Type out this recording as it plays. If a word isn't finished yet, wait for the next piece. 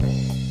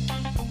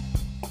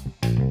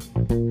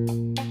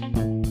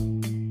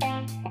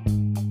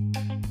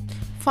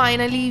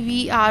finally we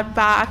are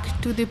back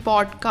to the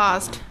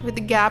podcast with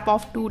a gap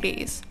of 2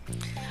 days.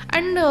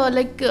 And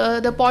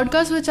the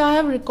podcast which I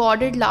have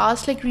recorded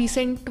last, like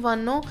recent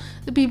one, no,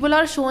 the people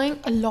are showing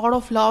a lot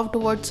of love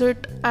towards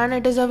it, and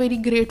it is a very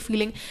great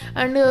feeling.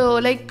 And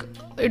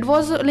it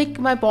was like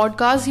my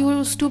podcast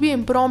used to be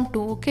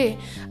impromptu. Okay,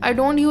 I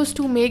don't used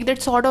to make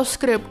that sort of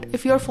script.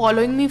 If you're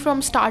following me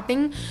from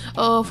starting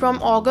from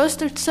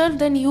August itself,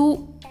 then you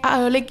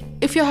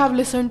if you have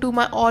listened to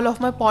my all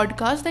of my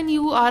podcasts, then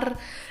you are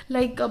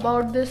like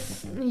about this,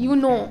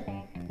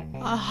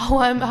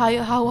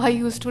 how I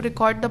used to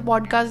record the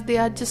podcast. They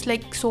are just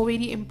like so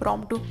very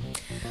impromptu,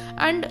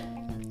 and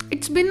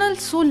it's been a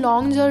so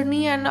long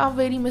journey and a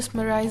very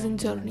mesmerizing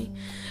journey.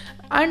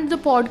 And the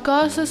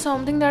podcast is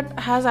something that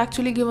has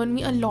actually given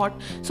me a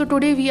lot. So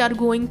today we are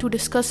going to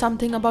discuss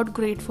something about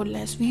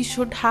gratefulness. We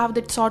should have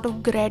that sort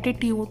of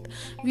gratitude.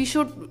 We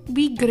should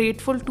be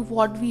grateful to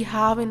what we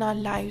have in our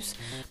lives,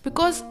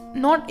 because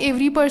not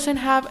every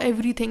person have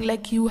everything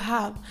like you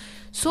have.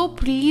 So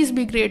please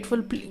be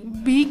grateful.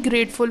 Be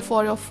grateful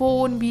for your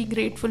phone. Be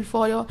grateful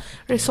for your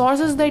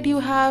resources that you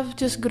have.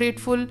 Just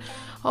grateful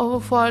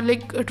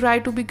try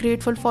to be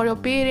grateful for your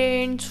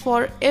parents,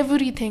 for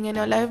everything in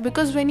your life.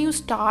 Because when you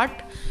start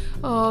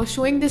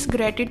showing this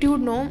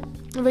gratitude,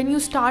 when you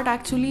start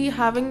actually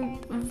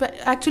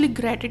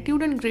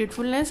gratitude and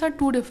gratefulness are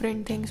two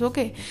different things.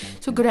 Okay,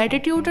 so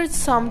gratitude is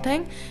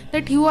something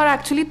that you are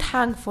actually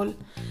thankful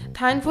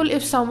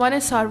if someone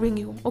is serving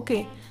you.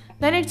 Okay,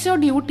 then it's your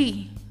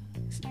duty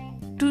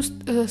to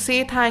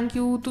say thank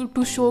you,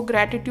 to show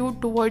gratitude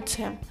towards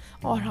him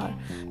or her.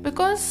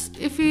 Because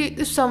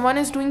if someone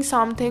is doing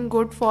something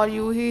good for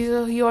you,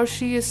 he or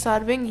she is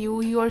serving you,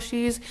 he or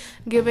she is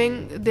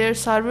giving their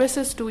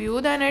services to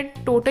you, then it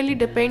totally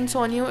depends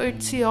on you.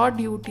 It's your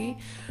duty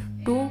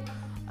to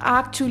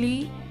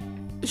actually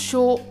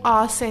show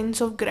a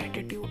sense of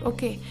gratitude.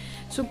 Okay,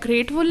 so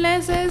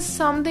gratefulness is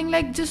something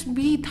like just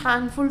be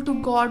thankful to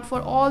God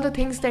for all the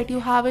things that you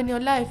have in your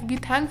life. Be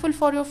thankful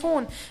for your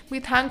phone, be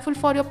thankful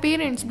for your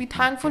parents, be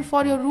thankful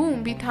for your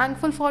room, be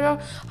thankful for your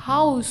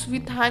house, be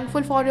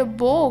thankful for your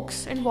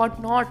books and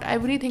whatnot,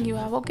 everything you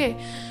have. Okay,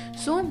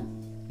 so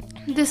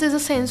this is a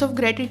sense of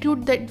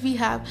gratitude that we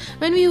have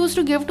when we used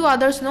to give to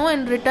others.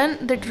 In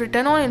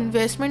return on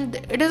investment,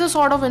 it is a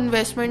sort of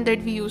investment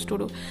that we used to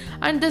do,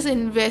 and this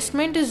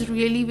investment is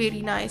really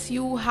very nice.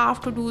 You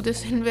have to do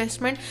this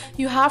investment.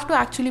 You have to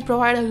actually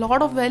provide a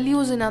lot of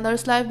values in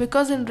others' life,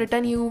 because in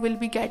return you will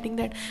be getting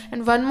that.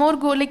 And one more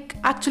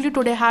actually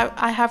today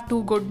I have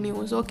two good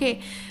news.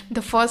 Okay,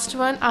 the first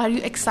one, are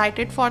you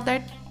excited for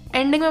that?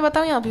 Ending में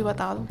बताऊँ या अभी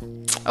बता दूँ?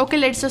 Okay,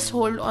 let's just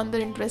hold on the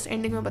interest.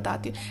 Ending में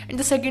बताती हूँ. And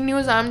the second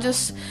news I'm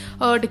just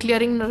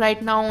declaring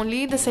right now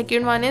only. The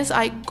second one is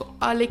I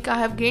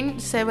have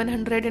gained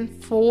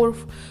 704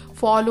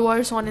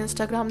 followers on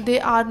Instagram. They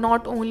are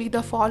not only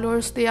the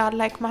followers, they are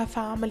like my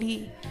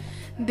family.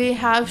 They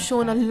have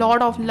shown a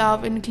lot of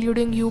love,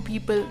 including you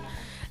people.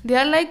 They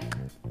are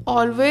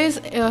always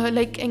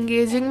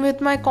engaging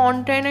with my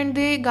content, and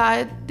the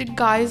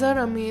guys are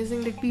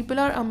amazing. The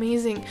people are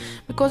amazing.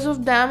 Because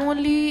of them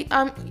only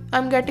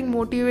I'm getting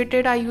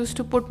motivated. I used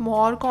to put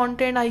more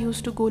content, I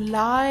used to go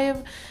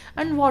live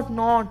and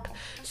whatnot.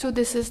 So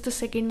this is the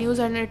second news,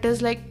 and it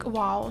is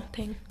wow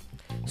thing.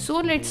 So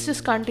let's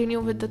just continue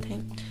with the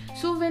thing.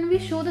 So when we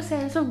show the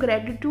sense of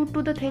gratitude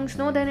to the things,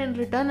 then in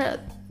return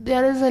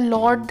there is a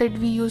lot that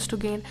we used to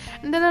gain.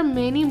 And there are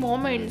many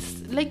moments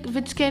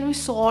which can be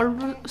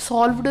solved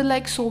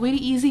so very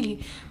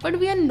easily, but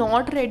we are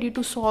not ready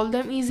to solve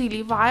them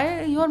easily.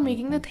 Why you are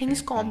making the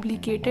things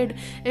complicated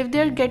if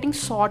they are getting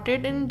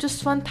sorted in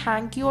just one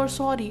thank you or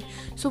sorry?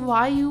 So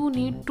why you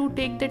need to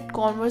take that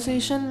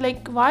conversation,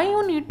 why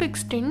you need to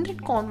extend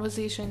that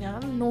conversation?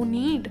 No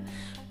need.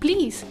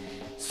 Please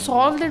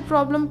solve that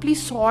problem.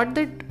 Please sort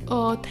that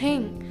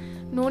thing.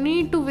 No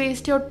need to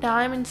waste your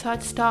time in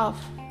such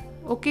stuff.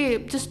 Okay,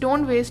 just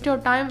don't waste your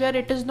time where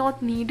it is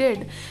not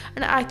needed.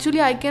 And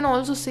actually I can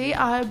also say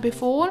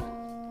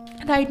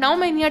right now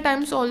many a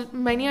times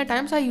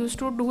I used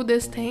to do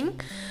this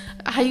thing.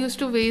 I used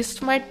to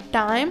waste my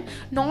time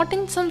not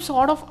in some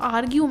sort of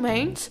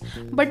arguments,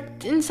 but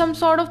in some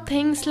sort of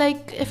things.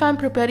 If I'm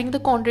preparing the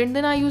content,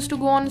 then I used to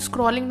go on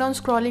scrolling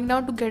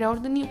down to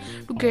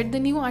get the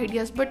new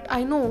ideas. But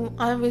I know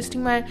I'm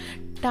wasting my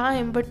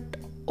time, but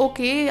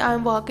okay,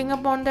 I'm working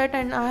upon that,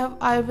 and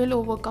I will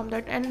overcome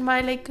that. And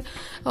my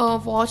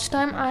watch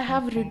time I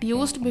have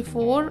reduced.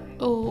 Before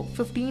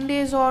 15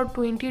 days or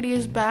 20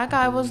 days back,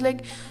 I was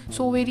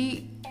so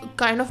very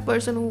kind of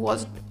person who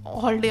was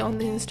all day on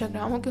the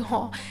Instagram. Okay,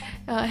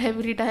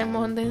 every time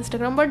on the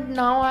Instagram. But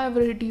now I have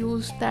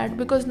reduced that,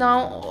 because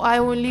now I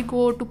only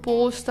go to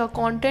post the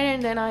content,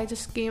 and then I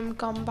just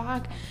come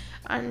back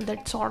and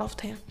that sort of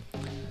thing.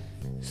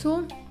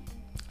 So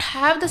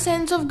have the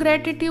sense of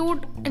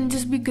gratitude and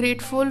just be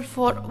grateful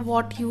for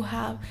what you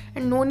have,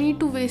 and no need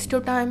to waste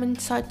your time in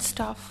such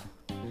stuff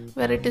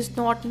where it is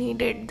not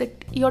needed,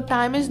 that your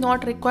time is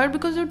not required,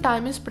 because your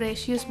time is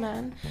precious,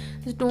 man.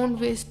 Just don't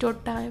waste your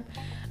time.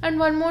 And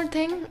one more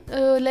thing,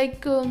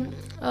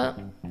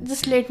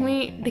 just let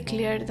me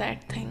declare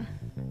that thing,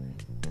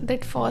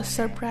 that first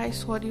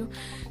surprise for you.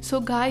 So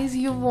guys,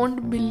 you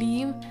won't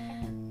believe,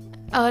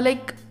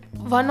 like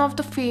one of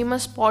the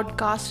famous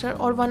podcaster,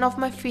 or one of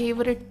my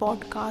favorite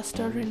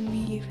podcaster,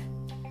 Ranveer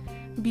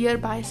Beer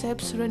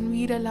Biceps,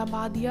 Ranveer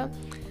Alabadia,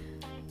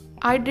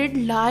 I did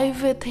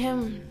live with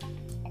him.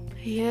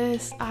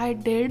 Yes, I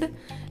did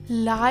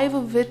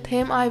live with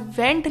him. I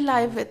went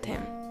live with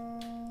him.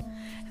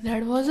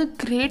 That was a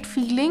great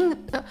feeling.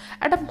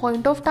 At a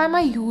point of time,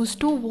 I used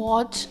to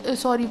watch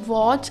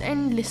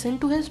and listen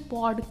to his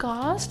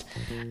podcast,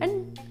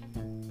 and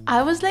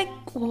I was like,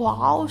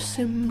 wow,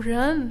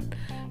 Simran,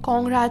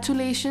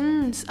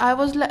 congratulations. I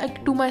was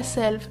like to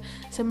myself,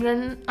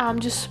 Simran, I'm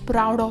just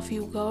proud of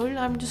you, girl.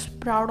 I'm just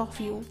proud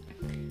of you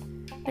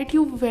that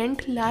you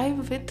went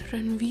live with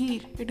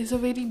Ranveer. It is a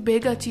very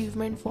big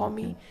achievement for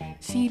me.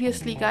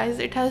 Seriously, guys,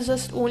 it has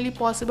just only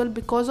possible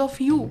because of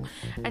you.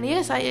 And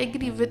yes, I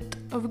agree with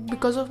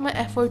because of my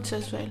efforts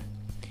as well.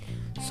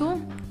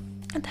 So,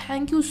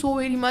 thank you so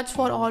very much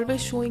for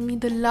always showing me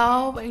the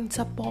love and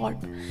support.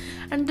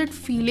 And that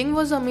feeling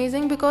was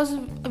amazing because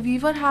we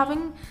were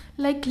having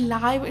like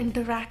live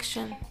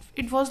interaction.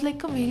 It was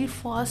like a very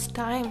first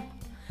time.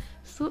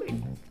 So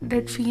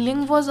that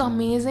feeling was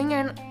amazing,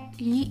 and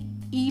he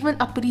even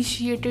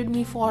appreciated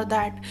me for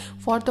that,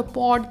 for the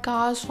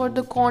podcast, for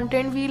the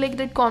content. We like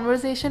that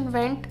conversation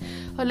went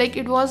like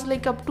it was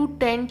like up to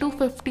 10 to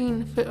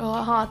 15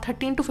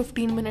 13 to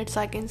 15 minutes,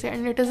 I can say,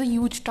 and it is a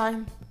huge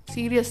time.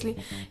 Seriously,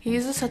 he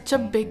is such a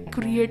big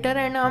creator,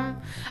 and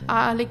I'm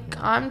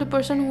the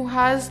person who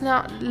has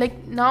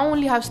now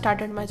only have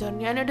started my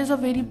journey, and it is a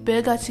very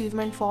big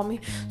achievement for me.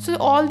 So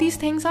all these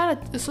things are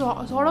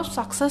sort of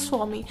success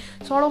for me,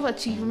 sort of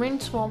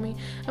achievements for me.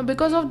 And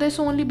because of this,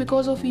 only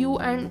because of you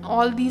and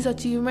all these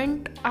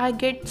achievement, I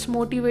get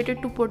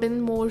motivated to put in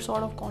more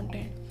sort of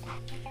content.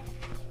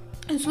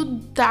 And so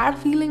that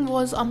feeling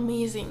was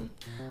amazing.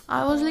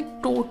 I was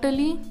like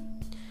totally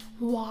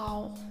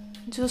wow,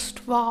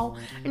 just wow.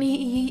 And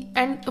you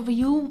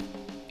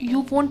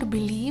won't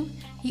believe,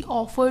 he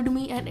offered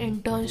me an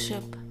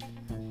internship.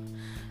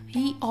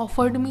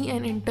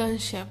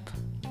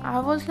 I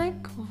was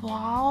like,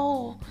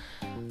 wow.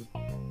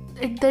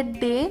 That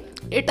day,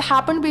 it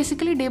happened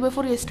basically day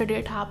before yesterday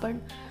it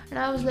happened, and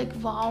I was like,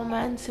 wow,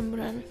 man,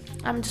 Simran,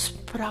 I'm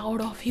just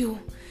proud of you.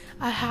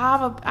 I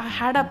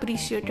had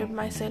appreciated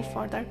myself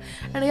for that.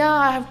 And yeah,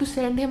 I have to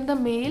send him the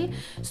mail.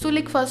 So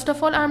like, first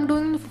of all, I'm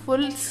doing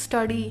full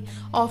study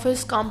of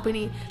his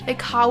company,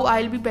 like how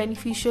I'll be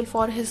beneficial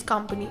for his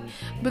company,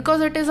 because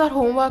it is our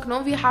homework.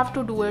 No, we have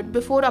to do it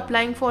before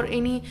going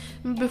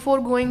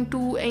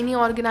to any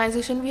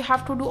organization. We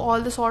have to do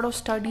all the sort of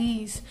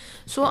studies.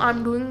 So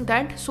I'm doing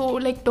that. So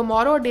like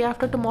tomorrow, day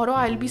after tomorrow,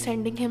 I'll be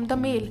sending him the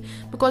mail,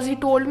 because he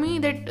told me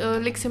that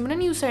like,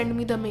 Simran, you send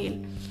me the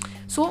mail.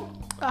 So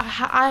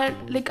I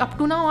like, up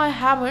to now I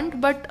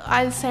haven't, but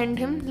I'll send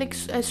him like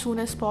as soon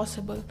as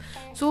possible.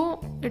 So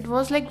it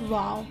was like,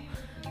 wow,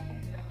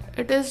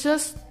 it is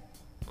just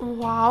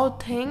wow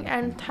thing.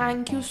 And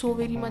thank you so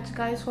very much,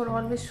 guys, for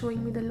always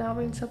showing me the love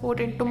and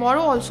support. And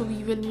tomorrow also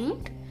we will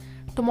meet.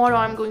 Tomorrow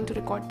I'm going to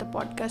record the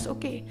podcast.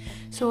 Okay,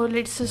 so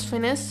let's just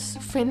finish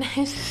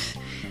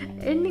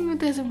ending में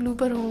तो ऐसे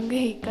blooper होंगे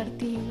ही,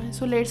 करती हूँ मैं.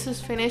 So let's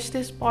just finish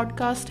this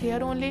podcast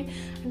here only.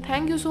 And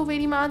thank you so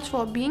very much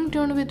for being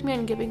tuned with me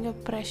and giving your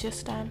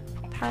precious time.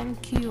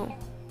 Thank you.